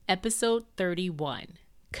Episode 31,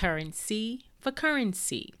 Currency for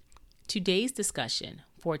Currency. Today's discussion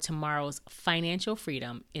for tomorrow's financial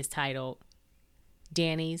freedom is titled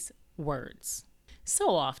Danny's Words. So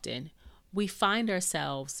often, we find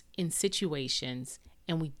ourselves in situations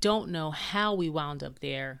and we don't know how we wound up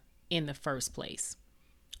there in the first place.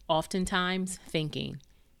 Oftentimes thinking,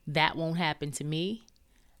 that won't happen to me.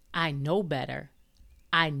 I know better.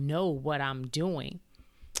 I know what I'm doing.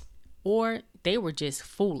 Or they were just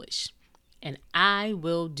foolish and I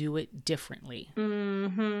will do it differently.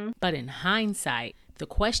 But in hindsight, the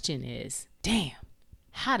question is, damn,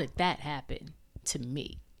 how did that happen to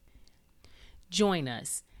me? Join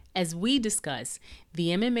us as we discuss the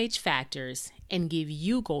MMH factors and give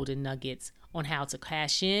you golden nuggets on how to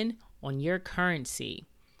cash in on your currency.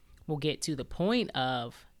 We'll get to the point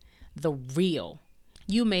of the real.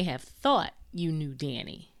 You may have thought you knew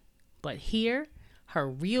Danny, but here, her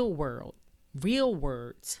real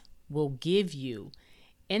words will give you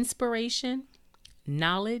inspiration,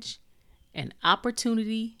 knowledge, and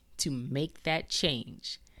opportunity to make that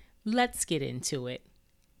change. Let's get into it.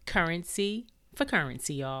 Currency for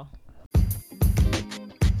currency, y'all.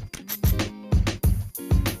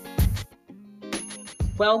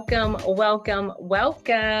 Welcome.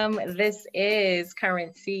 This is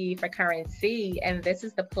Currency for Currency, and this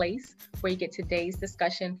is the place where you get today's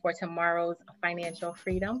discussion for tomorrow's financial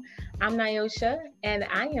freedom. I'm Nyosha, and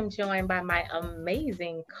I am joined by my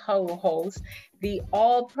amazing co-host, the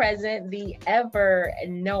all-present, the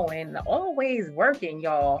ever-knowing, always working,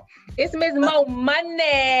 y'all. It's Miss Mo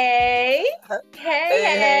Money.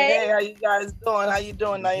 Hey, how you guys doing? How you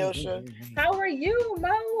doing, Nyosha? How are you,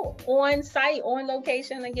 Mo? On site, on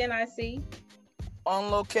location again, I see.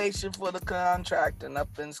 On location for the contracting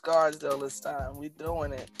up in Scarsdale this time. We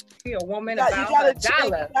doing it. You're a woman you about gotta $1.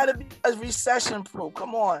 You gotta be recession proof.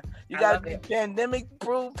 Come on. You gotta be pandemic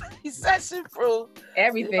proof, recession proof.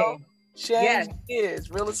 Everything. You know, change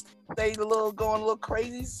gears. Real estate going a little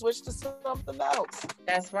crazy. Switch to something else.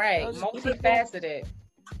 That's right. Multifaceted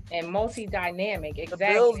and multi-dynamic. Exactly.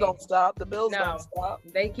 The bills don't stop. Don't stop.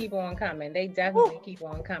 They keep on coming. They definitely keep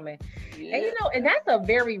on coming. Yeah. And and that's a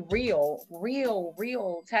very real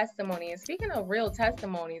testimony. And speaking of real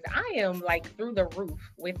testimonies, I am like through the roof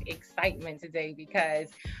with excitement today because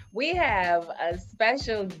we have a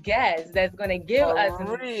special guest that's going to give us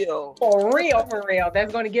for real.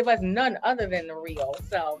 That's going to give us none other than the real.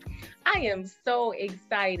 So I am so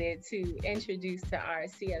excited to introduce to our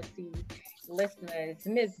CFC listeners,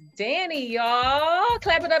 Miss Danny, y'all.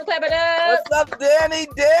 Clap it up. What's up, Danny?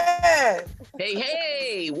 Dan.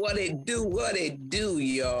 Hey, what it do,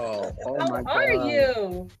 y'all? Oh my God. How are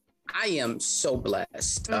you? I am so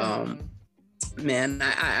blessed. Man,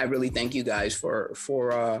 I really thank you guys for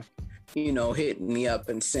hitting me up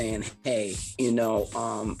and saying, hey,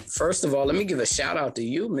 first of all, let me give a shout out to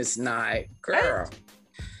you, Miss Nye. Girl.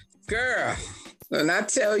 And I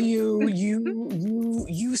tell you,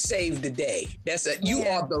 you saved the day. You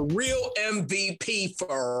are the real MVP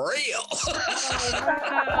for real.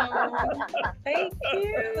 Wow. Thank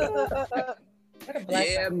you. What a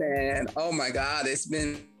blessing. Yeah, man. Oh my God, it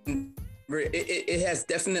has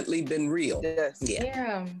definitely been real. Yes.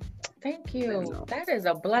 Yeah. Thank you. That is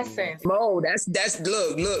a blessing. Mo, that's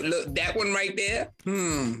look, that one right there.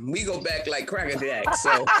 We go back like Cracker Jack. So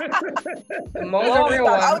I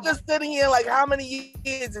was just sitting here like, how many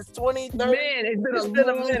years? It's 20, 30. Man, it's been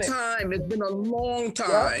a long time. It's been a long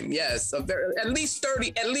time. Yeah. Yes, at least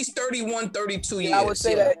 31, 32 years. I would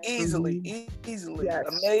say that easily. Yes.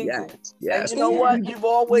 Amazing. Yes. And you know what? You've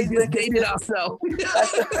always been dated ourselves.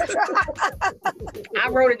 I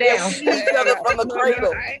wrote it down. Each other from the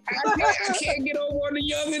cradle. I can't get over on the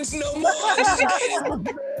youngins no more.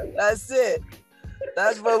 That's it.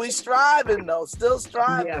 That's what we striving though. Still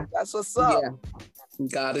striving. Yeah. That's what's up. Yeah.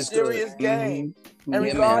 God is serious good. Game. And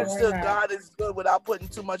regards to God is good without putting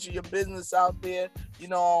too much of your business out there.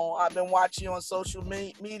 I've been watching you on social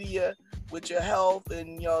media with your health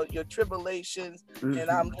and your tribulations. And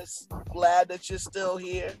I'm just glad that you're still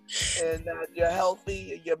here and that you're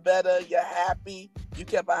healthy, you're better, you're happy. You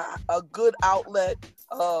kept a good outlook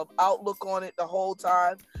on it the whole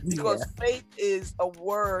time because faith is a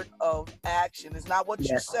word of action. It's not what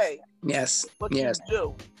you say. Yes. What you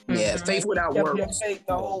do. Yeah, faith without words. Your faith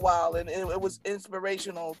the whole while, and it was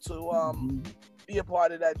inspirational to be a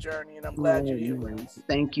part of that journey, and I'm glad you're here.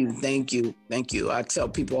 Thank you. I tell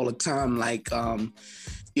people all the time, like,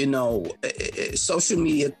 social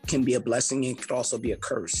media can be a blessing. It could also be a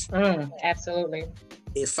curse. Absolutely.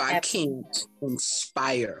 If I can't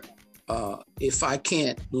inspire, if I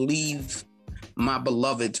can't leave my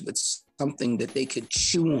beloveds with something that they could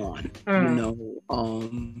chew on, you know,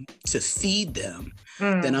 to feed them,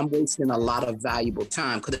 then I'm wasting a lot of valuable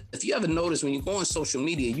time. Because if you ever notice, when you go on social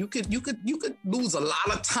media, you could lose a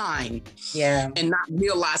lot of time, and not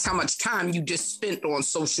realize how much time you just spent on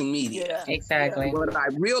social media. Yeah, exactly. But I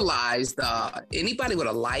realized anybody with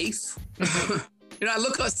a life. You know, I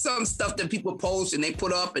look at some stuff that people post and they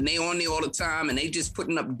put up and they on there all the time and they just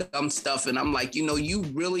putting up dumb stuff. And I'm like, you know, you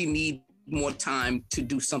really need more time to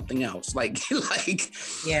do something else. Like, you know,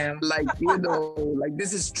 like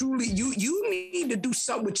this is truly, you need to do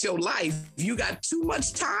something with your life. You got too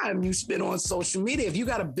much time you spend on social media. If you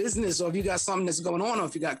got a business or if you got something that's going on, or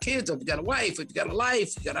if you got kids, or if you got a wife, or if you got a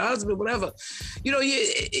life, you got a husband, whatever, you know,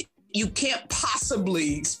 you can't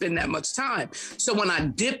possibly spend that much time. So when I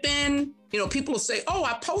dip in, you know, people will say, oh,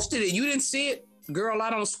 I posted it. You didn't see it? Girl, I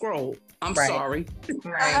don't scroll. I'm sorry.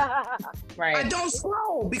 Right. I don't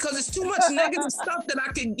scroll because it's too much negative stuff that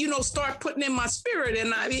I can, you know, start putting in my spirit.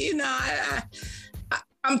 And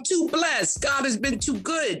I'm too blessed. God has been too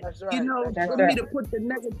good, you know, for me to put the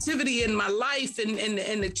negativity in my life and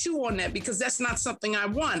to chew on that, because that's not something I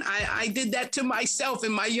want. I did that to myself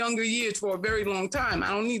in my younger years for a very long time. I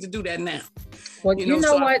don't need to do that now. Well, you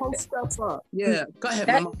know what? Yeah, go ahead.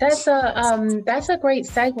 That's a great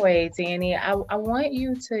segue, Danny. I want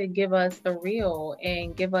you to give us the real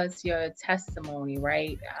and give us your testimony,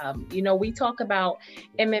 right? You know, we talk about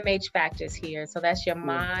MMH factors here. So that's your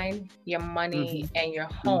mind, your money, and your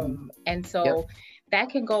home. And so that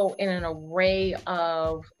can go in an array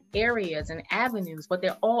of areas and avenues, but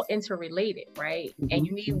they're all interrelated, right? And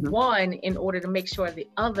you need one in order to make sure the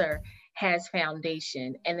other has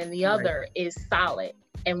foundation, and then the other is solid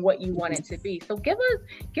and what you want it to be. So give us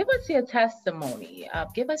your testimony,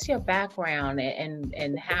 give us your background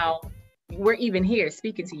and how we're even here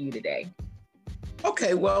speaking to you today.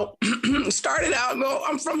 Okay, well, started out, well,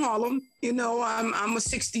 I'm from Harlem. You know, I'm a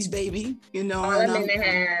 60s baby, you know. Harlem in the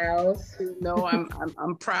house. You know,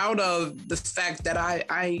 I'm proud of the fact that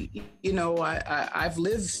I've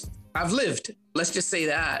lived. Let's just say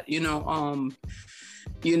that, I'm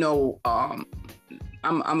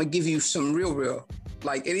gonna give you some real,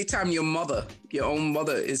 like anytime your own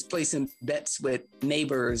mother is placing bets with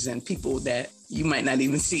neighbors and people that you might not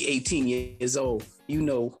even see 18 years old, you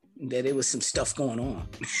know that there was some stuff going on.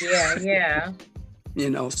 Yeah.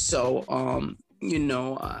 You know, so,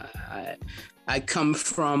 I come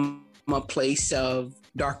from a place of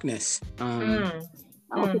darkness. I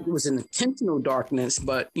don't think it was an intentional darkness,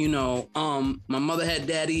 but, my mother had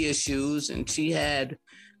daddy issues, and she had,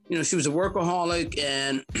 she was a workaholic,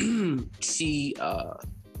 and she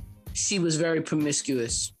was very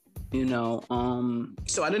promiscuous, so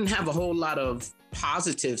I didn't have a whole lot of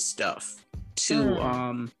positive stuff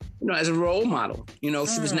to, as a role model. She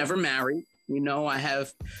was never married.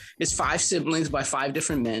 It's 5 siblings by 5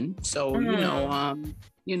 different men. So,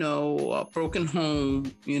 a broken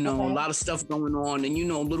home, a lot of stuff going on, and,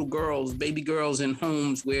 little girls, baby girls in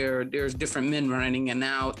homes where there's different men running, and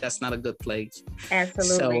now that's not a good place.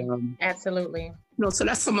 Absolutely. So, absolutely. So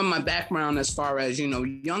that's some of my background as far as,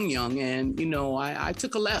 young, and, I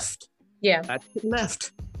took a left. Yeah. I took a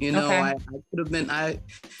left. I could have been, I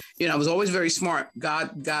was always very smart. God,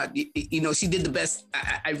 she did the best.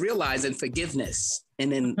 I realized in forgiveness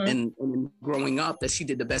and in growing up that she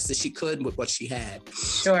did the best that she could with what she had.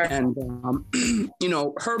 Sure. And,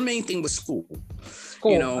 her main thing was school.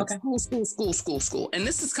 School. School. And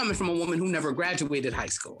this is coming from a woman who never graduated high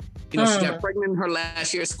school. She got pregnant in her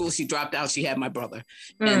last year of school. She dropped out. She had my brother.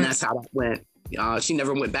 And that's how that went. She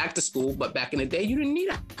never went back to school, but back in the day, you didn't need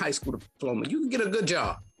a high school diploma. You could get a good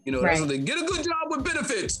job. Right. Get a good job with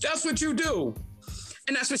benefits. That's what you do.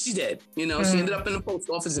 And that's what she did. She ended up in the post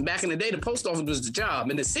office. And back in the day, the post office was the job.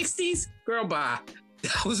 In the 60s, girl, bye.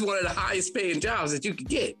 That was one of the highest paying jobs that you could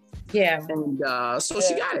get. Yeah. And so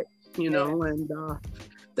she got it, and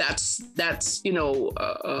that's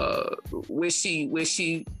where she,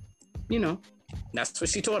 that's what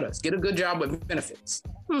she taught us. Get a good job with benefits.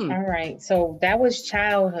 All right. So that was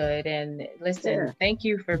childhood. And listen, thank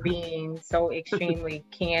you for being so extremely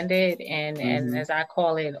candid and as I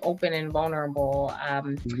call it, open and vulnerable.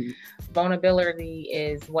 Vulnerability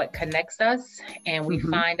is what connects us, and we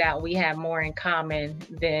find out we have more in common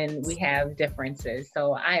than we have differences.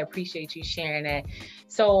 So I appreciate you sharing that.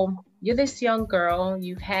 So you're this young girl,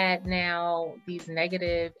 you've had now these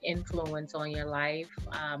negative influence on your life,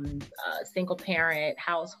 single parent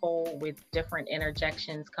household with different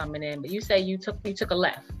interjections coming in, but you say you took a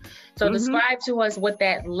left. So describe to us what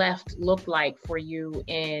that left looked like for you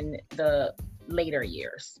in the later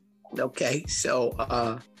years. Okay,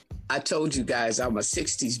 so I told you guys I'm a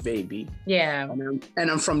 60s baby. Yeah. And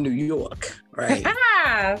I'm from New York, right?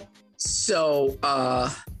 So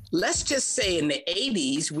let's just say in the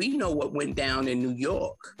 80s, we know what went down in New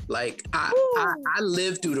York. Like I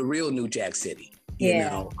lived through the real New Jack City, you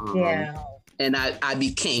know? And I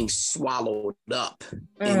became swallowed up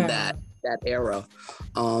in that era.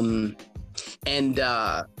 And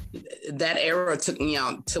that era took me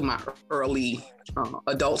out to my early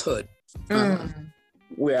adulthood,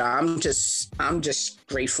 where I'm just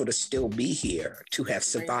grateful to still be here, to have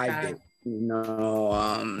survived it. You know,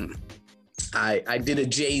 I did a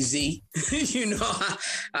Jay-Z, you know,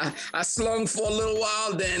 I slung for a little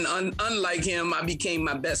while, then unlike him, I became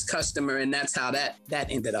my best customer, and that's how that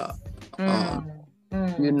ended up.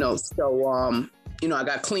 You know, so, you know, I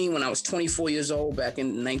got clean when I was 24 years old back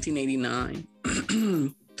in 1989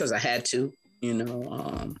 because I had to, you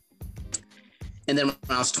know. And then when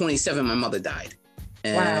I was 27, my mother died.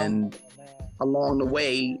 And along the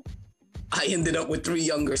way, I ended up with 3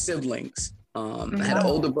 younger siblings. I had an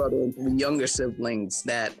older brother and 3 younger siblings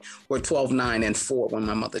that were 12, 9, and 4 when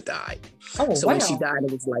my mother died. So when she died,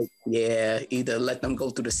 it was like, either let them go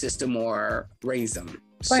through the system or raise them.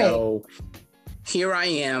 So here I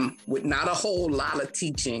am with not a whole lot of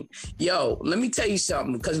teaching. Yo, let me tell you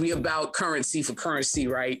something, because we about currency for currency,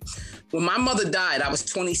 right? When my mother died, I was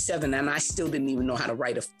 27 and I still didn't even know how to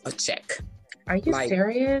write a check. Are you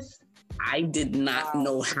serious? I did not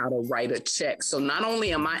know how to write a check. So not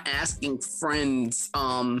only am I asking friends,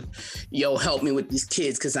 yo, help me with these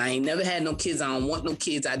kids, because I ain't never had no kids. I don't want no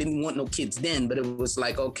kids. I didn't want no kids then, but it was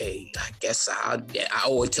like, okay, I guess I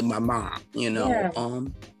owe it to my mom, you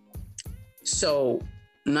know? So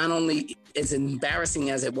not only as embarrassing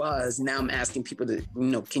as it was, now I'm asking people to, you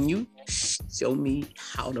know, can you show me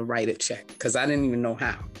how to write a check? Because I didn't even know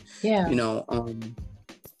how. You know,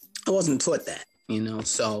 I wasn't taught that, you know.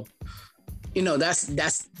 So, you know, that's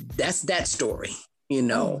that story, you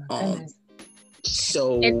know. And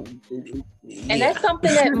that's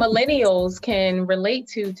something that millennials can relate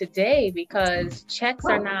to today, because checks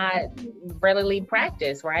are not readily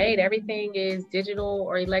practiced, right? Everything is digital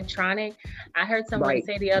or electronic. I heard somebody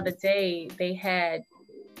say the other day they had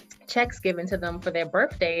checks given to them for their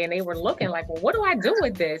birthday, and they were looking like, well, what do I do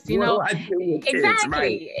with this? You know,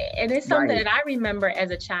 exactly. And it's something that I remember as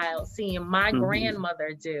a child seeing my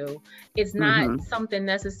grandmother do. It's not something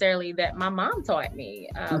necessarily that my mom taught me,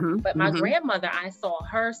 but my grandmother, I saw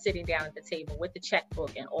her sitting down at the table with the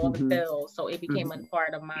checkbook and all the bills. So it became a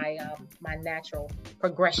part of my my natural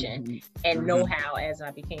progression and know-how as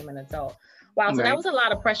I became an adult. Wow, so that was a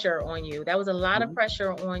lot of pressure on you. That was a lot of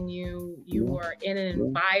pressure on you. You were in an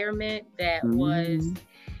environment that was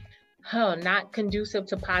not conducive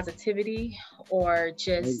to positivity or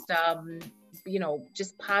just, you know,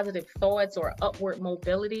 just positive thoughts or upward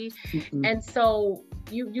mobility. And so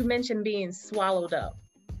you mentioned being swallowed up.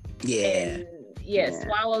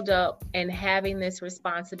 Swallowed up and having this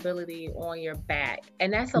responsibility on your back.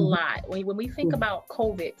 And that's a lot. When we think about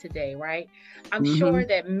COVID today, right? I'm sure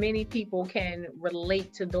that many people can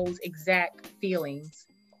relate to those exact feelings.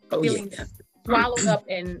 Feeling swallowed up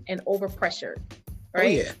and overpressured,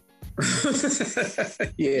 right?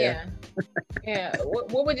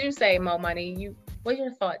 What would you say, Mo Money? What are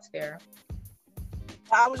your thoughts there?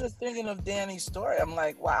 I was just thinking of Danny's story. I'm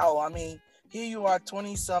like, wow, I mean, here you are,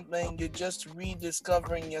 20-something, you're just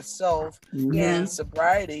rediscovering yourself in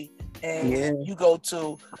sobriety, and you go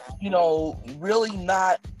to, you know, really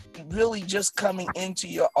just coming into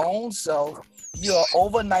your own self. You're an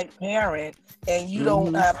overnight parent, and you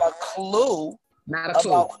don't have a clue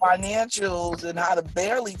about financials and how to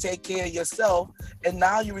barely take care of yourself, and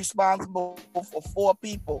now you're responsible for 4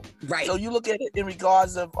 people. Right. So you look at it in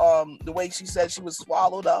regards of the way she said she was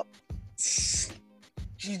swallowed up. She's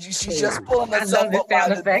just pulling herself up by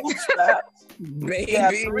the bootstraps. You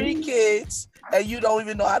have 3 kids, and you don't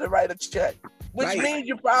even know how to write a check. Which means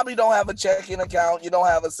you probably don't have a checking account, you don't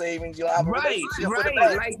have a savings, you don't have a relationship with a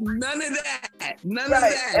bank. Like none of that. None of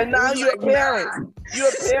that. And now you're a parent. You're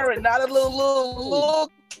a parent, not a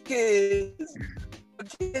little kids.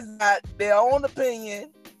 Kids got their own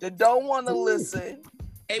opinion. They don't want to listen.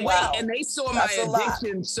 Hey, wait, and they saw my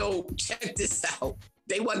addiction, so check this out.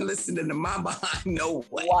 They wasn't listening to my behind, no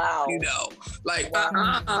way. Wow. You know, like,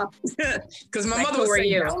 because my mother was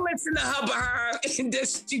saying, don't listen to her behind, and then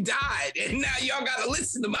she died, and now y'all got to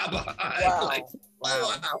listen to my behind. Wow. Like,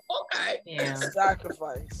 wow, okay. Yeah.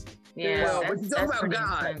 Sacrifice. Yeah. Well, but you talk about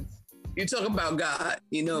God. Intense. You talk about God.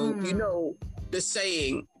 You know the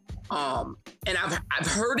saying, and I've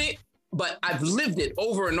heard it but I've lived it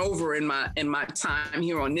over and over in my time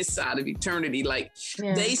here on this side of eternity. Like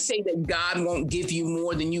they say that God won't give you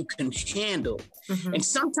more than you can handle. Mm-hmm. And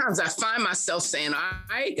sometimes I find myself saying, all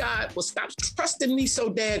right, God, well, stop trusting me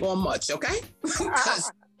so daggone much, okay?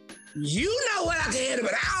 Because you know what I can handle,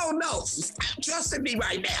 but I don't know. Stop trusting me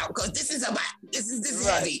right now, because this is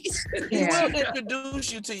heavy. He will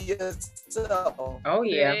introduce you to yourself. Oh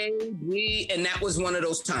yeah. And that was one of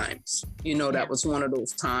those times. That was one of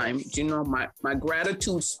those times. My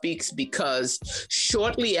gratitude speaks because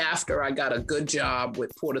shortly after I got a good job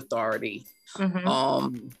with Port Authority,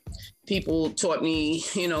 people taught me,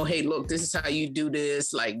 hey, look, this is how you do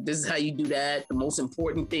this. Like, this is how you do that. The most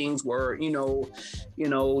important things were,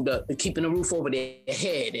 the keeping a roof over their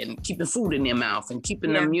head and keeping food in their mouth and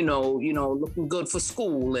keeping them, looking good for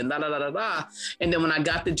school and da. And then when I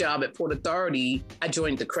got the job at Port Authority, I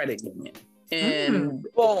joined the credit union. And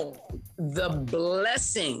the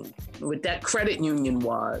blessing with that credit union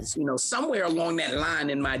was, somewhere along that line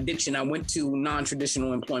in my addiction, I went to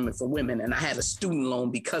non-traditional employment for women, and I had a student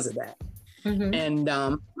loan because of that. Mm-hmm. And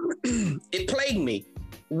it plagued me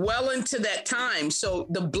well into that time. So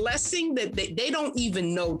the blessing that they don't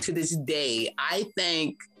even know to this day, I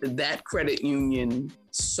thank that credit union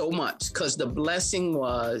so much, because the blessing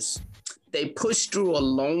was they pushed through a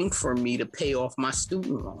loan for me to pay off my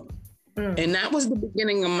student loan. And that was the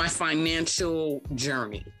beginning of my financial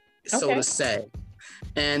journey, so to say.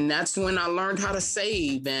 And that's when I learned how to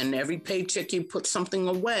save, and every paycheck you put something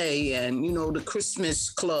away, and, the Christmas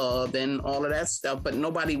club and all of that stuff. But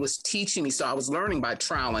nobody was teaching me. So I was learning by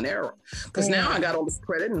trial and error, because now I got all this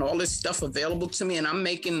credit and all this stuff available to me, and I'm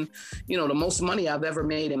making, the most money I've ever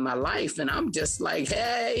made in my life. And I'm just like,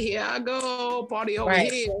 hey, here I go, party over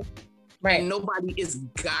here. Right. And nobody is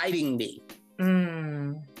guiding me.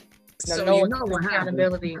 So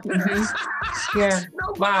accountability. Yeah.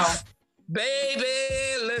 Wow.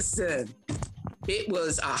 Baby, listen, it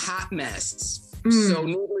was a hot mess. So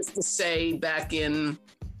needless to say, back in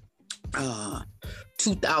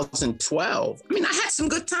 2012, I had some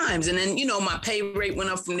good times. And then, my pay rate went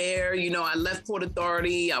up from there. I left Port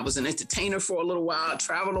Authority. I was an entertainer for a little while. I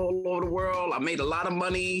traveled all over the world. I made a lot of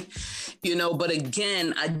money, but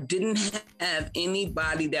again, I didn't have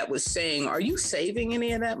anybody that was saying, are you saving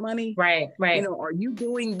any of that money? Right. Are you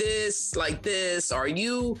doing this like this? Are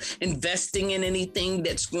you investing in anything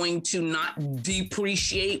that's going to not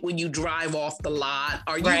depreciate when you drive off the lot?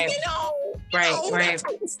 Are you, right. That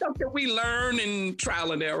type of stuff that we learn in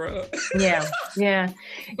trial and error. Yeah.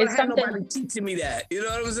 It's something. Nobody teaching me that. You know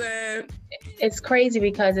what I'm saying? It's crazy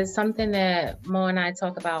because it's something that Mo and I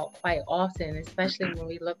talk about quite often, especially when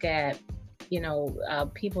we look at,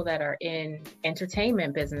 people that are in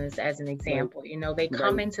entertainment business, as an example. They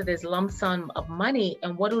come into this lump sum of money,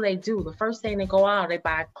 and what do? The first thing they go out, they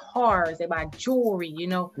buy cars, they buy jewelry,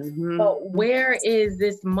 But where is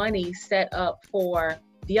this money set up for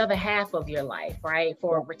the other half of your life, right?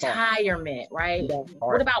 For retirement, right?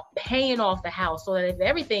 What about paying off the house so that if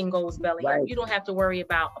everything goes belly up, you don't have to worry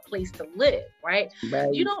about a place to live, right?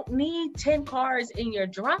 You don't need 10 cars in your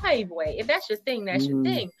driveway. If that's your thing, that's your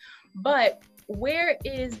thing. But where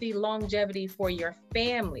is the longevity for your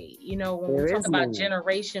family? When we talk about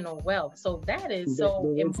generational wealth. So that is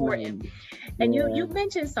so important. And you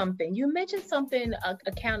mentioned something.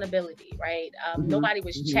 Accountability, right? Nobody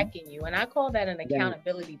was checking you. And I call that an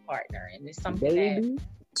accountability partner. And it's something that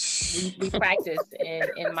we practice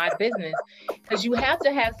in my business. Because you have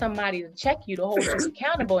to have somebody to check you, to hold you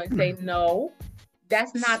accountable and say, no,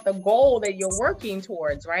 that's not the goal that you're working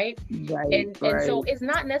towards, right? And so it's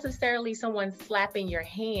not necessarily someone slapping your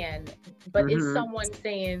hand, but it's someone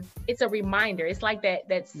saying, it's a reminder. It's like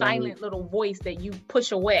that silent little voice that you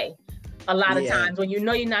push away a lot of times when you're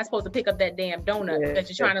not supposed to pick up that damn donut because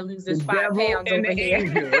you're trying to lose this 5 pounds over here.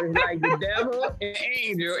 It's like the devil and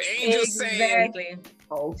angel. Angel saying,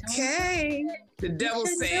 okay. The devil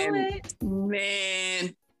saying,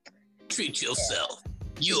 man, treat yourself.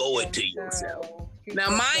 You owe it to yourself.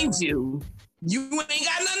 Now, mind you, you ain't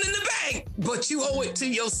got nothing in the bank, but you owe it to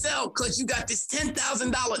yourself because you got this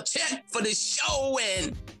 $10,000 check for this show.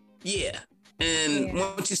 And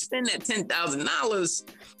once you spend that $10,000,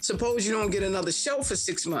 suppose you don't get another show for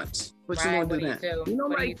 6 months. What you gonna do then?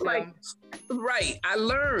 Right. I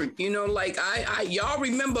learned, I y'all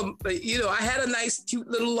remember, I had a nice, cute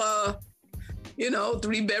little,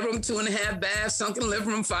 3-bedroom, 2.5 bath, sunken living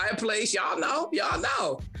room, fireplace. Y'all know.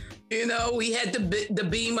 We had the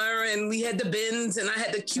Beamer, and we had the Benz, and I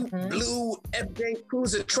had the cute blue FJ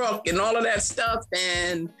Cruiser truck and all of that stuff.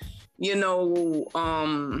 And, you know,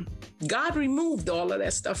 God removed all of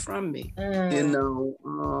that stuff from me. You know,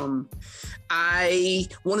 I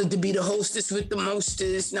wanted to be the hostess with the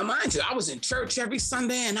mostest. Now, mind you, I was in church every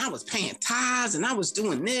Sunday and I was paying tithes and I was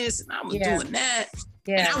doing this and I was doing that.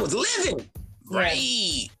 And I was living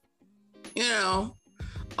right. You know,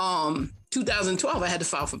 2012, I had to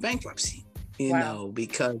file for bankruptcy, you know,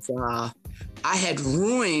 because I had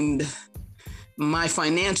ruined my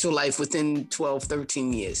financial life within 12,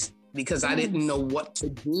 13 years because I didn't know what to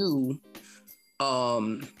do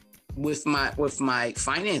with my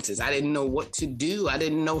finances. I didn't know what to do. I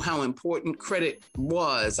didn't know how important credit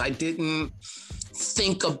was. I didn't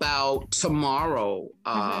think about tomorrow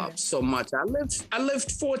so much. I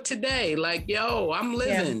lived for today. Like, yo, I'm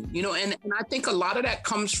living, you know, and I think a lot of that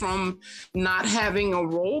comes from not having a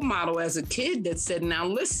role model as a kid that said, now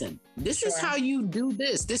listen, this is how you do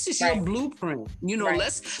this. This is your blueprint. You know,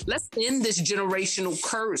 let's end this generational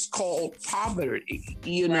curse called poverty.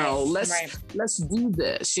 You know, let's do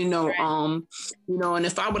this. You know, you know, and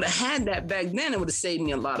if I would have had that back then, it would have saved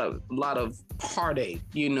me a lot of heartache.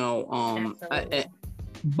 You know,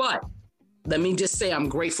 but let me just say I'm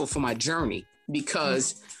grateful for my journey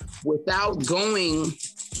because without going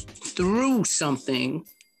through something,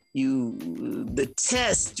 the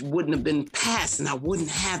test wouldn't have been passed and I wouldn't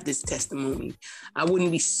have this testimony. I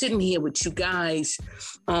wouldn't be sitting here with you guys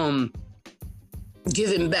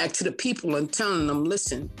giving back to the people and telling them,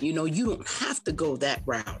 listen, you know, you don't have to go that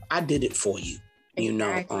route. I did it for you. You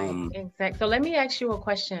know, exactly. So let me ask you a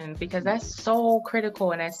question because that's so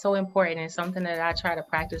critical and that's so important and something that I try to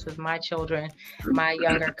practice with my children, my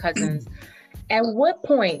younger cousins. At what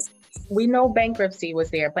point, we know bankruptcy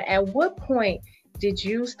was there, but at what point did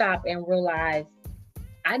you stop and realize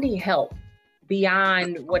I need help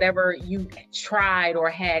beyond whatever you tried or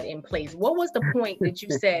had in place? What was the point that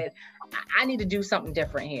you said, I need to do something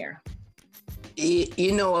different here?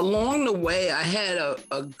 You know, along the way, I have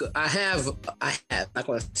a good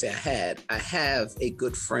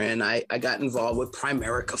friend. I got involved with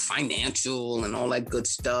Primerica Financial and all that good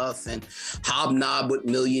stuff and hobnob with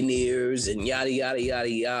millionaires and yada, yada, yada,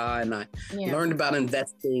 yada. And I learned about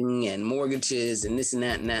investing and mortgages and this and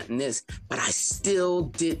that and that and this, but I still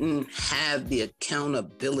didn't have the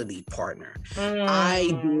accountability partner.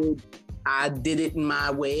 I did it in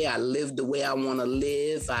my way. I lived the way I want to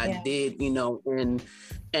live. I did, you know,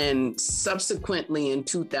 and subsequently in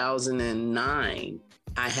 2009,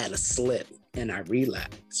 I had a slip and I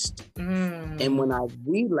relapsed. And when I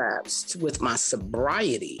relapsed with my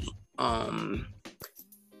sobriety, I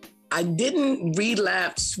didn't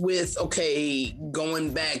relapse with,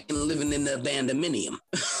 going back and living in the condominium.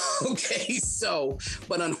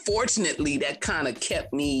 But unfortunately, that kind of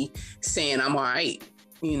kept me saying, I'm all right.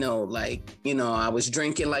 You know, like, you know, I was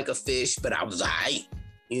drinking like a fish, but I was all right.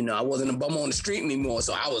 You know, I wasn't a bum on the street anymore,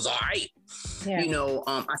 so I was all right. You know,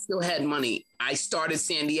 I still had money. I started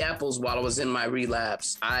Sandy Apples while I was in my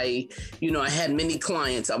relapse. I had many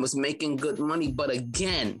clients. I was making good money, but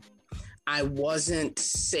again, I wasn't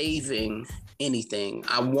saving anything.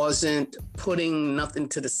 I wasn't putting nothing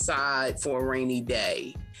to the side for a rainy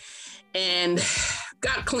day. And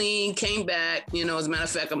got clean, came back, you know, as a matter of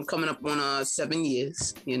fact, I'm coming up on 7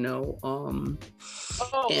 years, you know,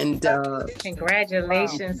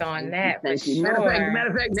 congratulations on that. Thank you. Matter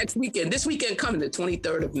of fact, this weekend coming, the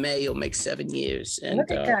 23rd of May, will make 7 years. And, look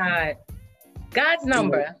at God. God's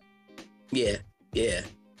number. Yeah.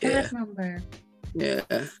 God's number. Yeah.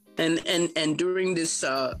 And during this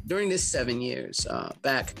 7 years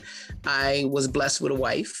back, I was blessed with a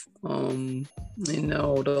wife, you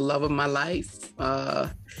know, the love of my life.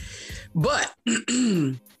 But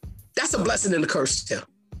that's a blessing and a curse too,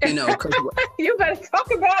 you know. You better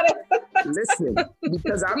talk about it. Listen,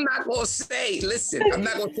 because I'm not going to say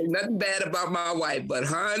nothing bad about my wife, but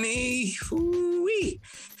honey,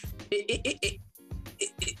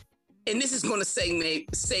 and this is going to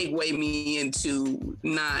segue me into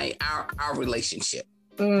our relationship.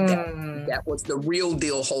 That was the real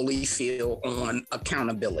deal, Holyfield, on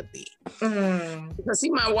accountability. Because see,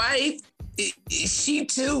 my wife, she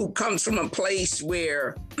too comes from a place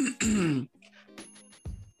where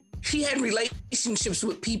she had relationships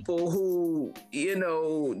with people who, you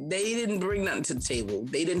know, they didn't bring nothing to the table.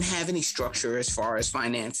 They didn't have any structure as far as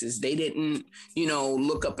finances. They didn't, you know,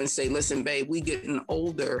 look up and say, listen, babe, we getting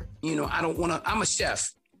older. You know, I'm a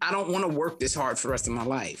chef. I don't want to work this hard for the rest of my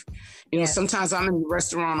life. You know, sometimes I'm in the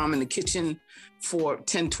restaurant, I'm in the kitchen for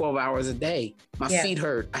 10, 12 hours a day. My feet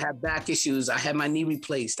hurt. I have back issues. I had my knee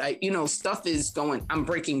replaced. Stuff is going, I'm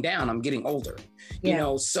breaking down. I'm getting older, you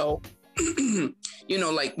know, so, you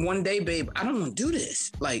know, like one day, babe, I don't want to do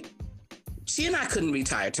this. Like, she and I couldn't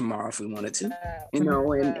retire tomorrow if we wanted to, you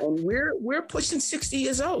know, and we're pushing 60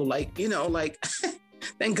 years old. Like, you know, like,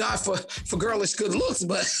 thank God for girlish good looks,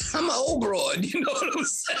 but I'm an old broad, you know what I'm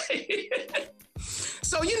saying?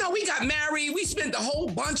 So, you know, we got married. We spent a whole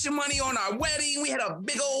bunch of money on our wedding. We had a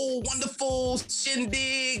big old wonderful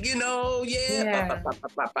shindig, you know,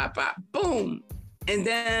 boom. And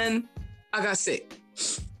then I got sick.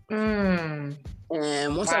 And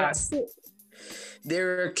once I got sick,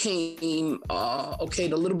 there came,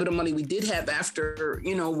 the little bit of money we did have after,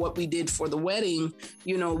 you know, what we did for the wedding,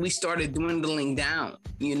 you know, we started dwindling down,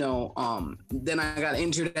 you know. Then I got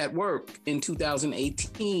injured at work in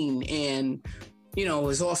 2018, and, you know, it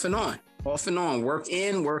was off and on, work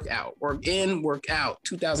in, work out, work in, work out.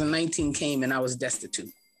 2019 came and I was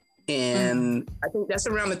destitute. And I think that's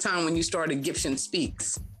around the time when you started Gibson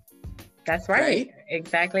Speaks. That's right.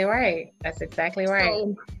 Exactly right. That's exactly right.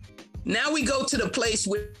 So, now we go to the place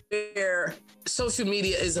where social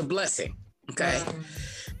media is a blessing, okay?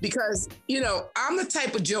 Because, you know, I'm the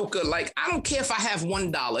type of joker, like, I don't care if I have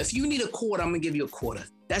 $1. If you need a quarter, I'm gonna give you a quarter.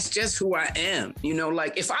 That's just who I am. You know,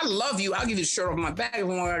 like, if I love you, I'll give you the shirt off my back as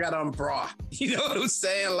long as I got on bra. You know what I'm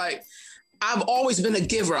saying? Like, I've always been a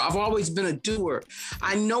giver. I've always been a doer.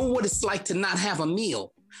 I know what it's like to not have a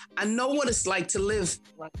meal. I know what it's like to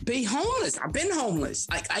be homeless. I've been homeless.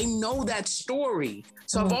 Like, I know that story.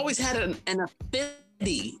 So I've always had an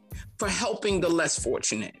affinity for helping the less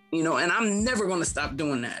fortunate, you know, and I'm never going to stop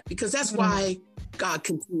doing that, because that's why God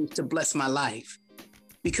continues to bless my life,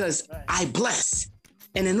 because I bless.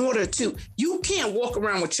 And in order to, you can't walk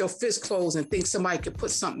around with your fist closed and think somebody could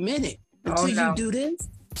put something in it until you do this.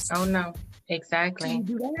 Oh, no. Exactly. Can you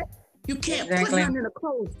do that? You can't put nothing in a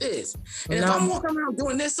closed fist. And if I'm walking around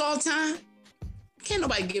doing this all the time, can't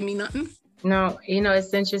nobody give me nothing. No, you know,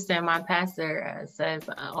 it's interesting. My pastor says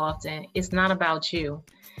often, it's not about you,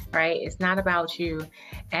 right? It's not about you.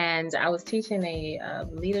 And I was teaching a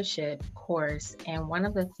leadership course, and one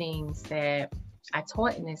of the things that I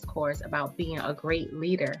taught in this course about being a great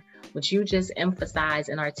leader, which you just emphasized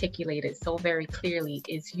and articulated so very clearly,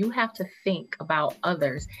 is you have to think about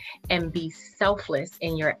others and be selfless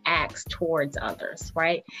in your acts towards others,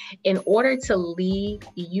 right? In order to lead,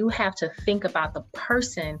 you have to think about the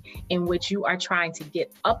person in which you are trying to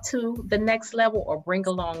get up to the next level or bring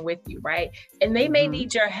along with you, right? And they may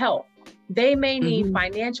need your help. They may need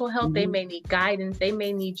financial help. They may need guidance. They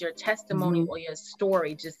may need your testimony or your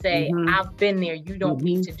story. Just say, I've been there. You don't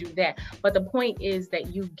need to do that. But the point is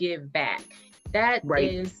that you give back. That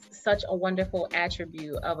is such a wonderful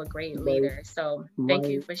attribute of a great leader. So thank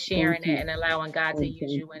you for sharing that and allowing God to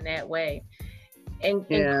use you in that way.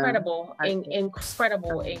 Incredible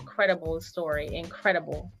story.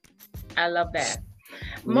 Incredible. I love that.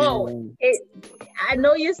 Mo, I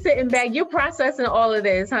know you're sitting back, you're processing all of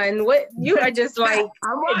this, hon. What you are just like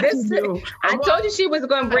this. I told you she was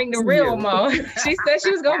going to bring the real, Mo. She said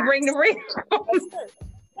she was going to bring the real.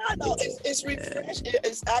 I know it's refreshing.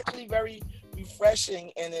 It's actually very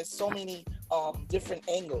refreshing, and there's so many different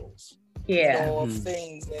angles. You know, of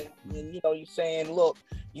things, and you know, you're saying, look,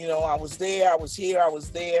 you know, I was there, I was here, I was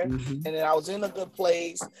there, and then I was in a good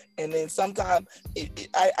place, and then sometimes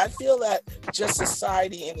I feel that just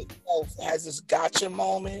society in itself has this gotcha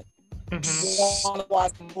moment. You want to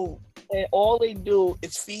watch a movie, and all they do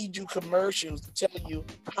is feed you commercials to tell you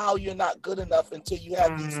how you're not good enough until you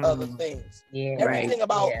have these other things. Everything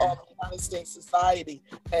about United States society,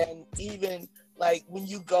 and even like when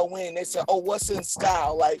you go in, they say, "Oh, what's in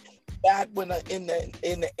style?" Like back when in the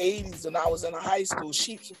 80s when I was in high school,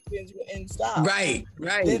 sheepskins were in style. Right. I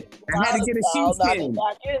had to get a sheepskin.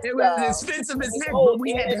 It was expensive as heck, but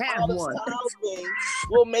we had to have one.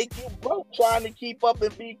 Will make you broke trying to keep up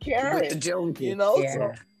and be caring. You know,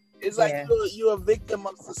 so it's like you're a victim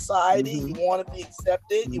of society. You want to be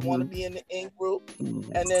accepted. You want to be in the in group.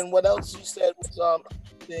 And then what else you said was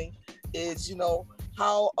interesting is, you know,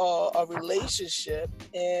 how a relationship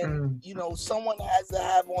and you know, someone has to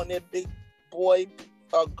have on their big boy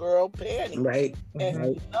or girl panties, right?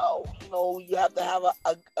 And you know, you have to have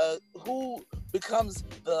a who becomes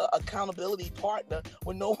the accountability partner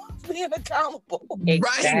when no one's being accountable.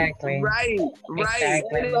 Exactly. Right.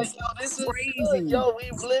 Exactly. Like, yo, this is crazy. Good. Yo,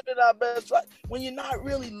 we're living our best life. When you're not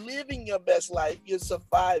really living your best life, you're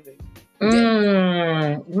surviving. Mo,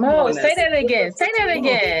 say that again. Say that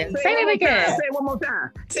again. Say it one more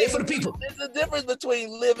time. Say it for the people. There's a difference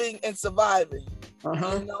between living and surviving. You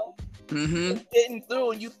know? Getting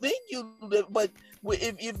through, and you think you live, but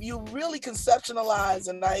if you really conceptualize,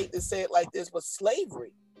 and I hate to say it like this, but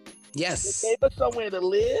slavery. Yes. They gave us somewhere to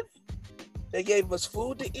live. They gave us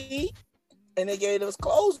food to eat. and they gave us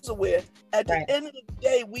clothes to wear. At the end of the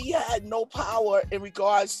day, we had no power in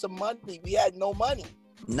regards to money. We had no money.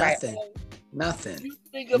 Nothing. And Nothing. you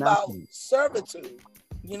think about servitude,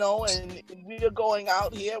 you know, and we are going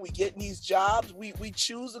out here, we getting these jobs, we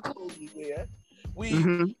choose the clothes we wear, we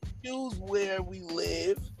choose where we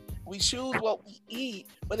live, we choose what we eat,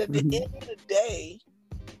 but at the end of the day,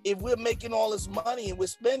 if we're making all this money and we're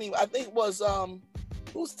spending, I think it was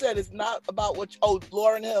who said it's not about what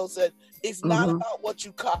Lauryn Hill said it's not about what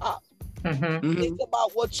you cop, it's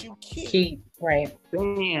about what you keep. Right.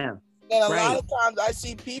 Damn. And a lot of times I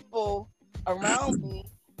see people around me,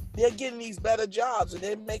 they're getting these better jobs and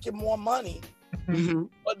they're making more money.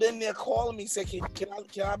 But then they're calling me saying, can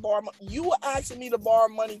I borrow money? You were asking me to borrow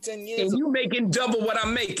money 10 years ago. And you making double what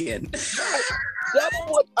I'm making. Double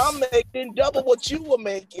what I'm making, double what you were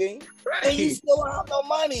making, and you still have no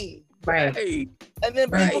money. Right. And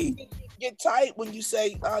then people get tight when you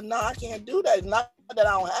say, no, I can't do that. Not that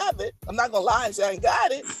I don't have it. I'm not going to lie and say I ain't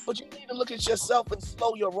got it, but you need to look at yourself and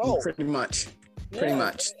slow your roll. Pretty much. Pretty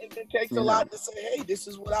much. It takes a lot to say, hey, this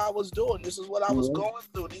is what I was doing. This is what I was going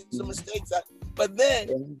through. These are mistakes. But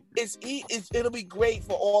then it'll be great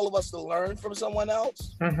for all of us to learn from someone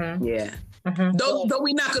else. Yeah. Though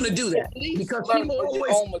we're not going to do that because people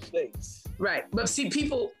always own mistakes. Right. But see,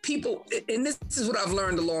 people, and this is what I've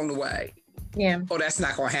learned along the way. Yeah. Oh, that's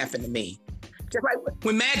not going to happen to me. Just like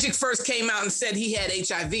when Magic first came out and said he had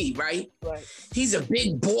HIV, right? Right. He's a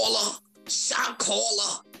big baller, shot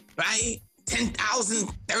caller, right? 10,000,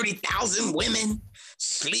 30,000 women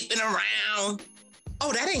sleeping around.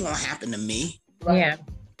 Oh, that ain't gonna happen to me. Right.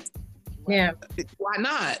 Yeah. Why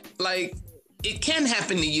not? Like, it can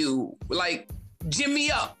happen to you. Like,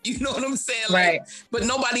 Jimmy up. You know what I'm saying? Like, but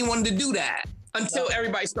nobody wanted to do that until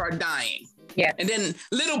everybody started dying. Yeah. And then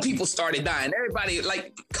little people started dying. Everybody,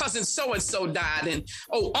 like cousin so-and-so died and,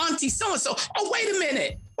 auntie so-and-so. Oh, wait a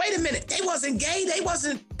minute. They wasn't gay. They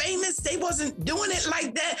wasn't famous. They wasn't doing it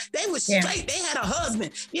like that. They was straight. They had a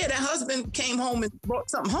husband. Yeah, that husband came home and brought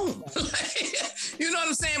something home. You know what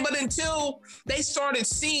I'm saying? But until they started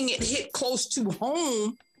seeing it hit close to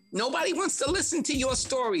home, nobody wants to listen to your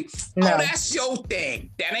story. No. Oh, that's your thing.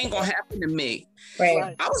 That ain't gonna happen to me.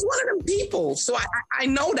 Right. I was one of them people. So I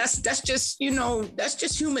know that's just, that's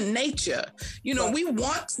just human nature. We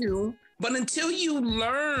want to, but until you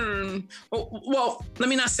learn, well, let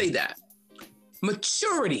me not say that.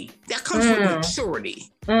 Maturity, that comes with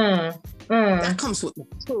maturity. That comes with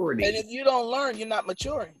maturity. And if you don't learn, you're not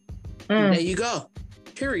maturing. There you go.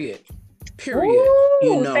 Period.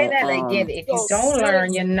 Ooh, say that again. If you don't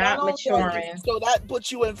learn, you're not maturing. So that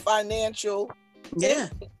puts you in financial. Yeah.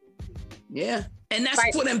 And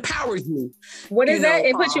that's what empowers you. What is that?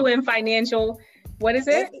 It puts you in financial, what is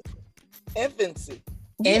it? Infancy.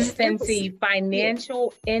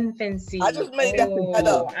 Financial infancy. I just made that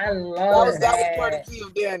up. I love that. That was courtesy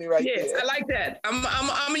of Danny right there. Yes, I like that. I'm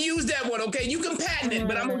gonna use that one, okay? You can patent it,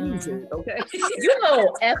 but I'm gonna use it, okay? You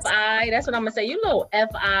little FI, that's what I'm gonna say. You little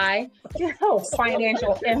FI, you little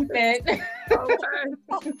financial infant. Okay.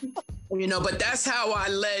 But that's how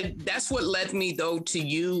that's what led me though to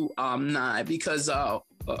you, Nye, because I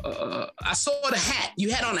saw the hat.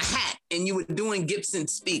 You had on a hat and you were doing Gibson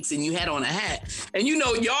Speaks and you had on a hat. And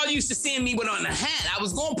y'all used to seeing me with on a hat. I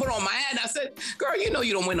was going to put on my hat. And I said, girl, you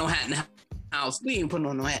don't wear no hat in the house. We ain't putting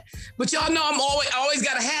on no hat. But y'all know I always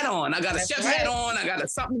got a hat on. I got a chef hat on. I got a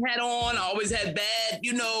something hat on. I always had bad,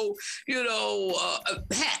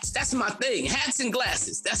 hats. That's my thing. Hats and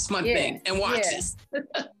glasses. That's my thing. And watches.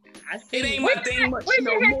 It ain't my thing much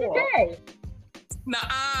no more. Today? Nah,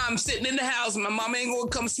 I'm sitting in the house. My mom ain't gonna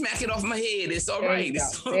come smack it off my head. It's all right.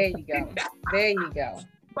 There you go.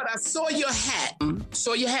 But I saw your hat.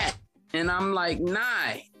 And I'm like,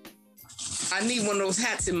 Nye, I need one of those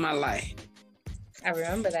hats in my life. I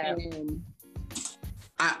remember that. And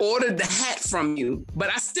I ordered the hat from you,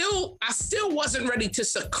 but I still wasn't ready to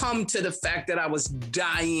succumb to the fact that I was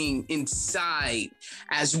dying inside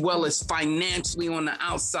as well as financially on the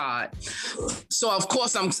outside. So of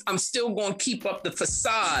course I'm still going to keep up the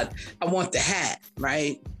facade. I want the hat,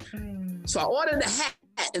 right? So I ordered the hat,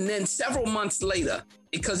 and then several months later,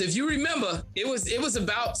 because if you remember, it was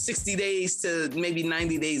about 60 days to maybe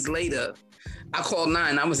 90 days later, I called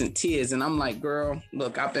Nine. I was in tears, and I'm like, girl,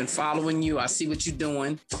 look, I've been following you. I see what you're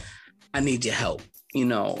doing. I need your help,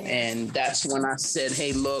 and that's when I said,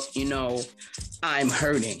 hey, look, I'm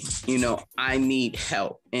hurting, I need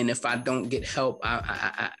help. And if I don't get help,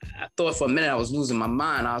 I thought for a minute I was losing my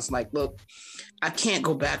mind. I was like, look, I can't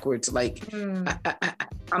go backwards. Like,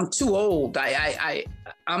 I'm too old.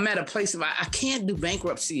 I'm at a place of, I can't do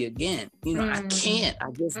bankruptcy again. I can't, I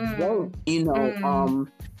just won't,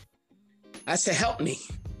 I said, help me.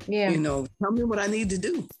 Yeah. You know, tell me what I need to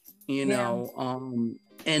do, you know.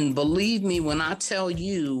 And believe me when I tell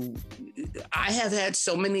you, I have had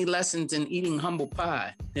so many lessons in eating humble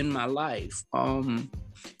pie in my life.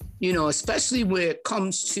 You know, especially when it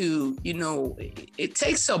comes to, you know, it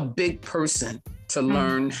takes a big person to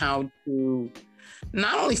learn how to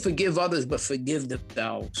not only forgive others, but forgive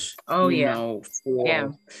themselves. Oh, you yeah. know,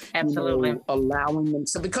 for Absolutely. you know, allowing them.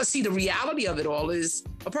 So, because see, the reality of it all is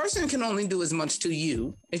a person can only do as much to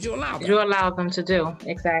you as you allow them. You allow them to do.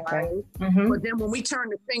 Exactly. Right? But then when we turn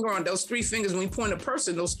the finger on those three fingers, when we point a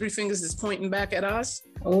person, those three fingers is pointing back at us.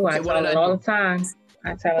 Oh, I tell it all the time.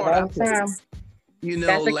 I tell it all the time. You know,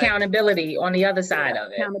 that's accountability on the other side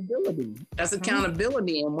of it. Accountability. That's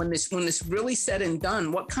accountability. And when it's really said and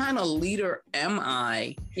done, what kind of leader am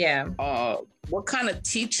I? Yeah. What kind of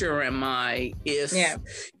teacher am I? If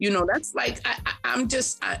you know, that's like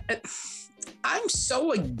I'm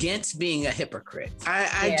so against being a hypocrite.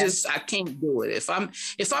 I can't do it. If I'm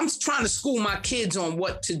trying to school my kids on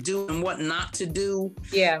what to do and what not to do,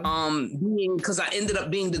 because I ended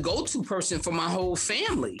up being the go-to person for my whole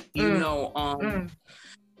family, you know,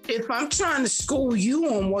 if I'm trying to school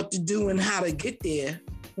you on what to do and how to get there,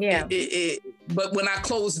 but when I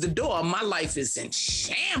close the door, my life is in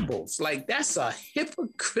shambles. Like, that's a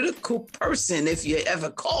hypocritical person if you ever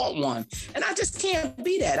call one. And I just can't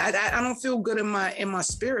be that. I don't feel good in my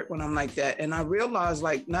spirit when I'm like that. And I realize,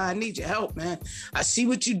 like, nah, I need your help, man. I see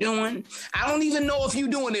what you're doing. I don't even know if you're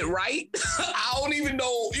doing it right. I don't even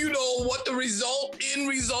know, you know, what the end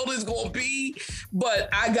result is going to be. But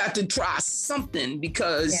I got to try something,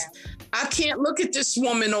 because I can't look at this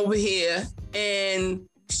woman over here and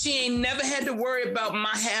she ain't never had to worry about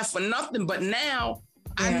my half or nothing. But now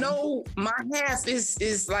I know my half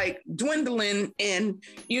is like dwindling, and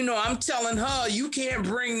you know, I'm telling her, you can't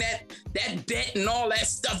bring that debt and all that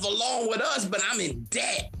stuff along with us, but I'm in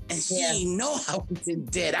debt. And she ain't know I was in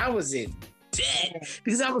debt. I was in debt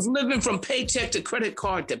because I was living from paycheck to credit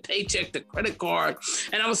card to paycheck to credit card.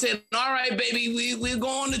 And I was saying, all right, baby, we'll go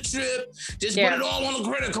on the trip. Just put it all on the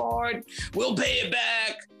credit card. We'll pay it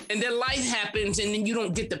back. And then life happens, and then you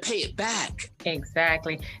don't get to pay it back.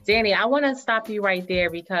 Exactly. Danny, I want to stop you right there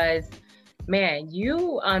because, man,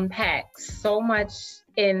 you unpack so much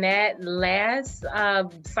in that last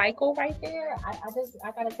cycle right there.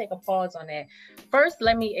 I got to take a pause on that. First,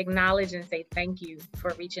 let me acknowledge and say thank you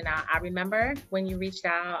for reaching out. I remember when you reached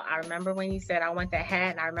out. I remember when you said, I want that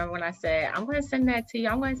hat. And I remember when I said, I'm going to send that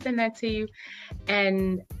to you.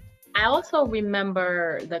 And I also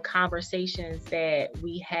remember the conversations that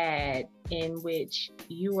we had in which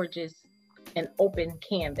you were just an open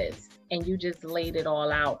canvas and you just laid it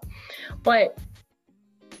all out. But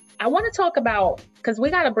I want to talk about, because we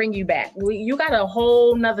got to bring you back. You got a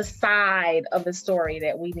whole nother side of the story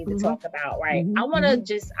that we need to talk about, right? I want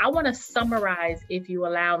to summarize, if you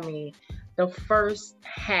allow me, the first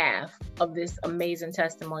half of this amazing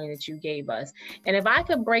testimony that you gave us. And if I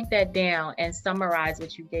could break that down and summarize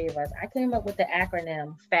what you gave us, I came up with the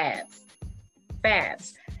acronym FABS.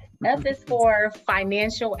 FABS. F is for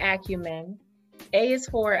financial acumen. A is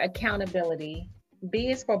for accountability. B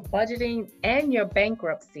is for budgeting and your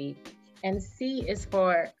bankruptcy. And S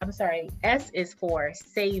is for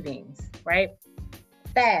savings, right?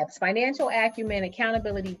 FABS, financial acumen,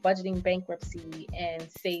 accountability, budgeting, bankruptcy, and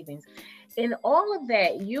savings. In all of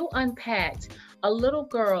that, you unpacked a little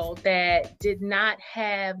girl that did not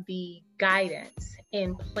have the guidance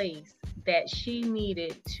in place that she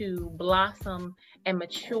needed to blossom and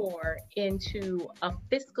mature into a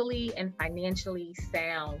fiscally and financially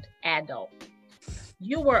sound adult.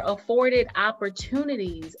 You were afforded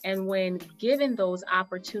opportunities, and when given those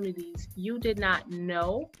opportunities, you did not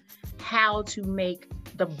know how to make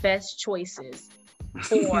the best choices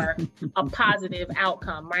for a positive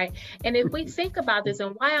outcome, right? And if we think about this,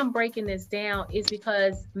 and why I'm breaking this down is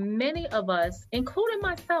because many of us, including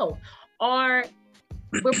myself,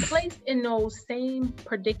 we're placed in those same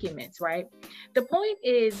predicaments, right? The point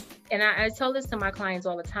is, and I tell this to my clients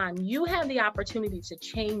all the time, you have the opportunity to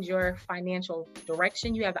change your financial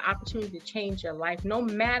direction. You have the opportunity to change your life. No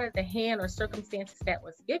matter the hand or circumstances that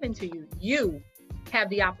was given to you, you have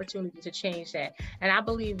the opportunity to change that. And I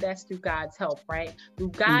believe that's through God's help, right?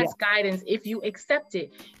 Through God's guidance, if you accept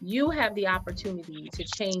it, you have the opportunity to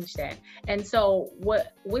change that. And so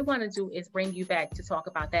what we want to do is bring you back to talk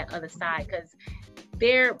about that other side, because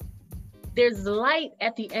there's light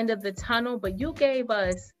at the end of the tunnel, but you gave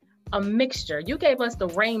us a mixture. You gave us the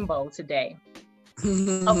rainbow today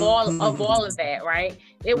of all of that, right?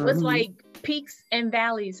 It was like peaks and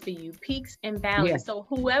valleys for you, peaks and valleys. Yeah. So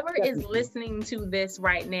whoever is listening to this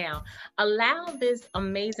right now, allow this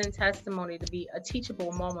amazing testimony to be a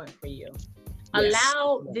teachable moment for you. Yes.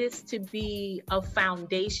 Allow this to be a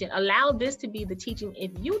foundation. Allow this to be the teaching.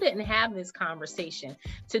 If you didn't have this conversation,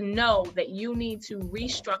 to know that you need to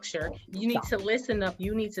restructure, you need to listen up,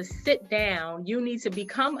 you need to sit down, you need to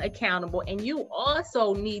become accountable, and you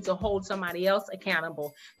also need to hold somebody else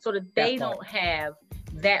accountable so that they don't have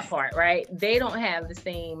that part, right? They don't have the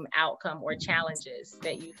same outcome or challenges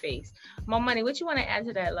that you face. Mo Money, what you want to add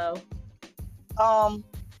to that, Lo?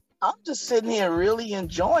 I'm just sitting here really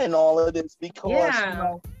enjoying all of this because you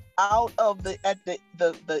know, out of the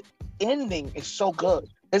ending is so good.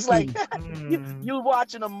 It's like you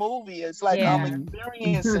watching a movie. It's like I'm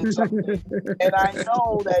experiencing something, and I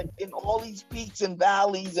know that in all these peaks and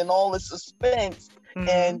valleys and all the suspense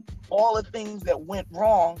and all the things that went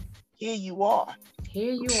wrong, here you are.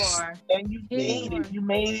 Here you are, and you made it. You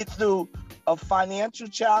made it through a financial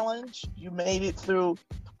challenge. You made it through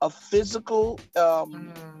a physical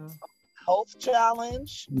health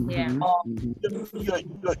challenge. You're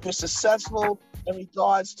successful in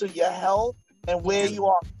regards to your health and where you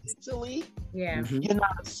are mentally. You're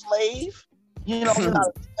not a slave. You know, you're not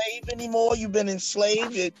a slave anymore. You've been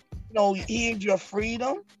enslaved. Here's your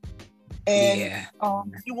freedom. And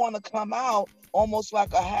you want to come out almost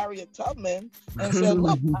like a Harriet Tubman and say,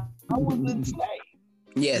 look, I was enslaved.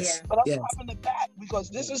 But I'm coming it back because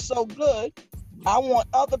this is so good. I want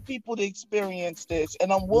other people to experience this,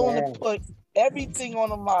 and I'm willing to put everything on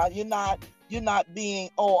the line. You're not being,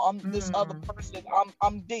 I'm this other person.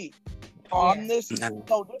 I'm D. I'm this.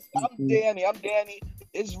 No, I'm Danny. I'm Danny.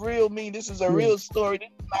 It's real me. This is a real story. This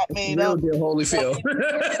is not made up. Real Holyfield.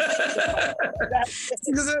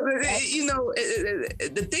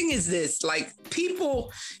 The thing is this: like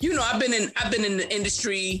people, I've been in the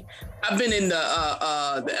industry. I've been in the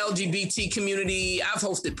LGBT community. I've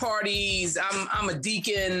hosted parties. I'm a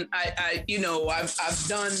deacon. I've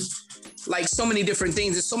done like so many different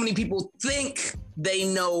things. And so many people think they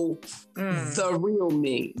know the real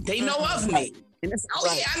me. They know of me. And it's,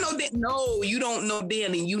 I know that. No, you don't know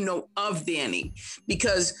Danny. You know of Danny.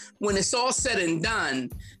 Because when it's all said and done,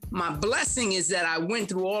 my blessing is that I went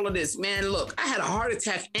through all of this. Man, look, I had a heart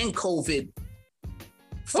attack and COVID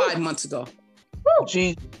 5 months ago.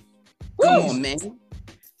 Jeez. Come on, man.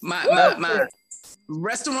 My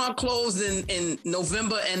restaurant closed in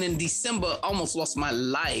November, and in December, almost lost my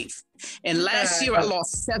life. And last year, I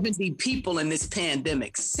lost 70 people in this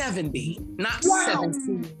pandemic. 70, not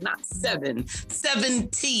 17, not 7,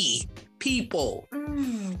 70 people.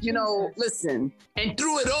 Listen, and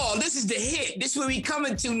through it all, this is the hit. This is where we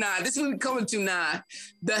coming to now.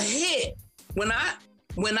 The hit, when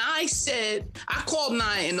I said, I called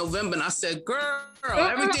Nia in November and I said, girl,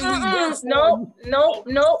 everything we work for. No.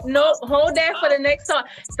 Hold that for the next talk.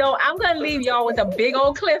 So I'm going to leave y'all with a big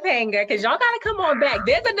old cliffhanger because y'all got to come on back.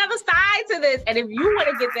 There's another side to this. And if you want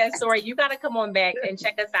to get that story, you got to come on back and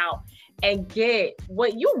check us out and get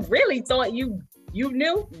what you really thought you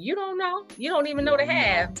knew. You don't know. You don't even know to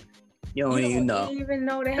have. You don't even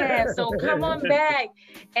know to have. So come on back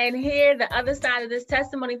and hear the other side of this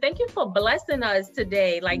testimony. Thank you for blessing us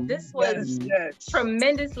today. Like this was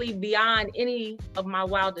tremendously beyond any of my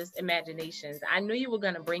wildest imaginations. I knew you were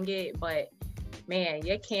going to bring it, but man,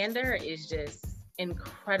 your candor is just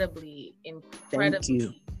incredibly.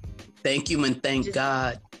 Thank you, and thank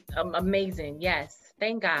God. Amazing. Yes.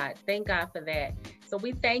 Thank God for that. So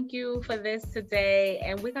we thank you for this today,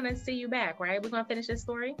 and we're going to see you back, right? We're going to finish this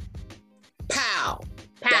story. Pow.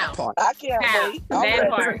 That part. I can't wait. That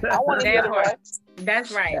part. I want to hear the rest.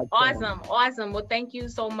 That's right. Awesome. Well, thank you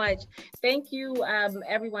so much. Thank you,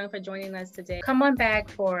 everyone, for joining us today. Come on back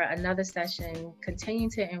for another session. Continue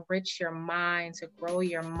to enrich your mind, to grow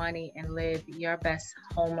your money, and live your best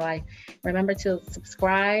home life. Remember to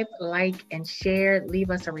subscribe, like, and share.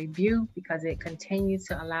 Leave us a review because it continues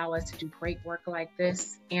to allow us to do great work like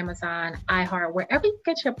this. Amazon, iHeart, wherever you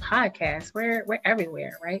get your podcasts, we're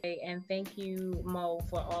everywhere, right? And thank you, Mo,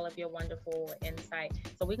 for all of your wonderful insight.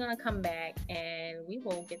 So we're going to come back and we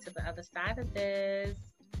will get to the other side of this.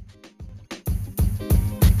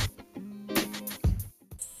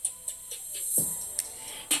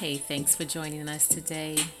 Hey, thanks for joining us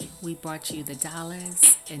today. We brought you the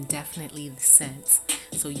dollars and definitely the cents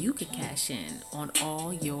so you could cash in on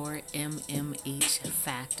all your MMH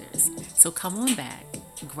factors. So come on back,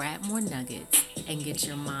 grab more nuggets, and get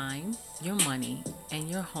your mind, your money, and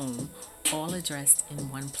your home all addressed in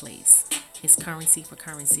one place. It's Currency for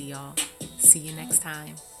Currency, y'all. See you next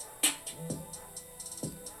time.